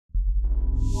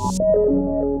When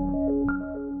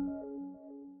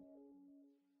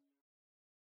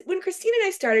Christine and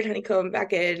I started Honeycomb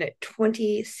back in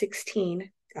 2016,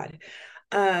 God,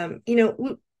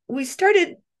 we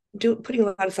started putting a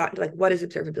lot of thought into like, what is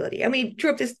observability? And we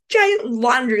drew up this giant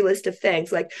laundry list of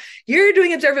things like, you're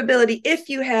doing observability if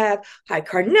you have high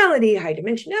cardinality, high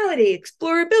dimensionality,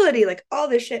 explorability, like all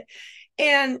this shit.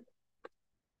 And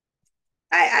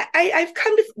I've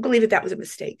come to believe that was a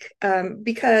mistake,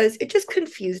 because it just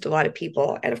confused a lot of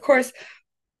people. And of course,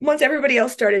 once everybody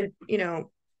else started,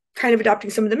 kind of adopting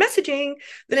some of the messaging,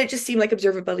 then it just seemed like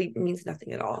observability means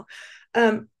nothing at all.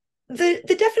 The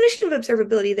definition of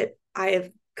observability that I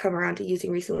have come around to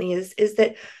using recently is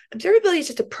that observability is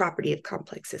just a property of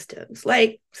complex systems,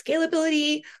 like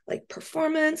scalability, like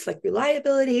performance, like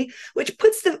reliability, which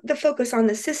puts the focus on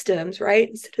the systems, right,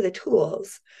 instead of the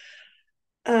tools.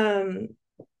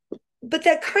 But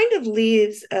that kind of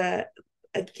leaves a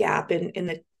gap in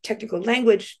the technical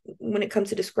language when it comes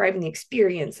to describing the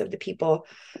experience of the people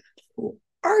who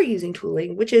are using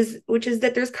tooling, which is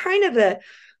that there's kind of a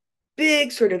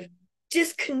big sort of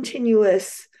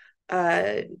discontinuous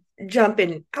jump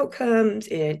in outcomes,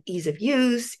 in ease of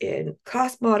use, in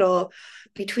cost model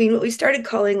between what we started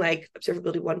calling like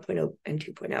observability 1.0 and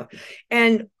 2.0.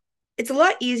 And it's a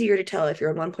lot easier to tell if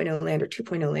you're on 1.0 land or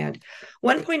 2.0 land.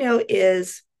 1.0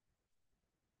 is,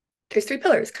 there's three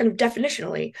pillars kind of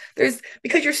definitionally.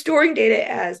 Because you're storing data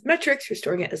as metrics, you're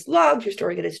storing it as logs, you're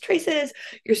storing it as traces,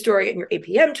 you're storing it in your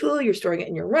APM tool, you're storing it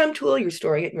in your RUM tool, you're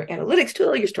storing it in your analytics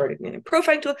tool, you're storing it in your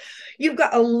profiling tool. You've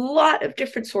got a lot of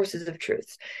different sources of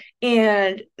truth.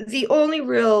 And the only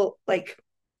real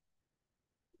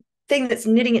thing that's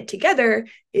knitting it together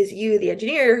is you, the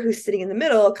engineer, who's sitting in the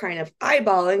middle, kind of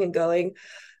eyeballing and going,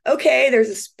 okay, there's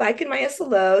a spike in my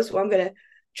SLO, so I'm going to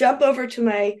jump over to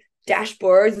my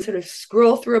dashboards and sort of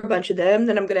scroll through a bunch of them.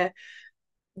 Then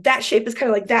that shape is kind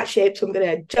of like that shape. So I'm going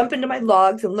to jump into my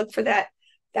logs and look for that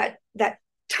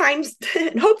times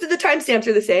and hope that the timestamps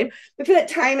are the same. Look for that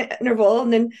time interval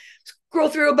and then scroll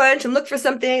through a bunch and look for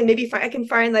something. Maybe I can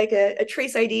find like a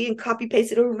trace ID and copy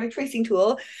paste it over my tracing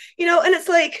tool, and it's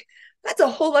like, that's a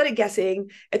whole lot of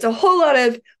guessing. It's a whole lot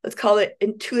of, let's call it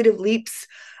intuitive leaps.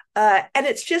 And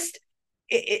it's just,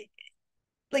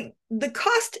 like the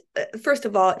cost, first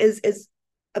of all, is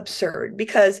absurd,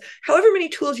 because however many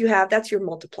tools you have, that's your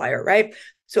multiplier, right?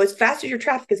 So as fast as your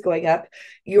traffic is going up,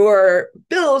 your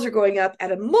bills are going up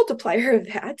at a multiplier of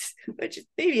that, which is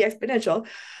maybe exponential.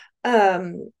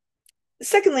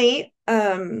 Secondly,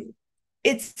 the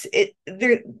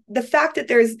fact that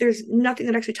there's nothing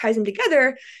that actually ties them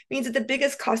together means that the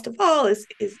biggest cost of all is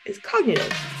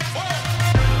cognitive.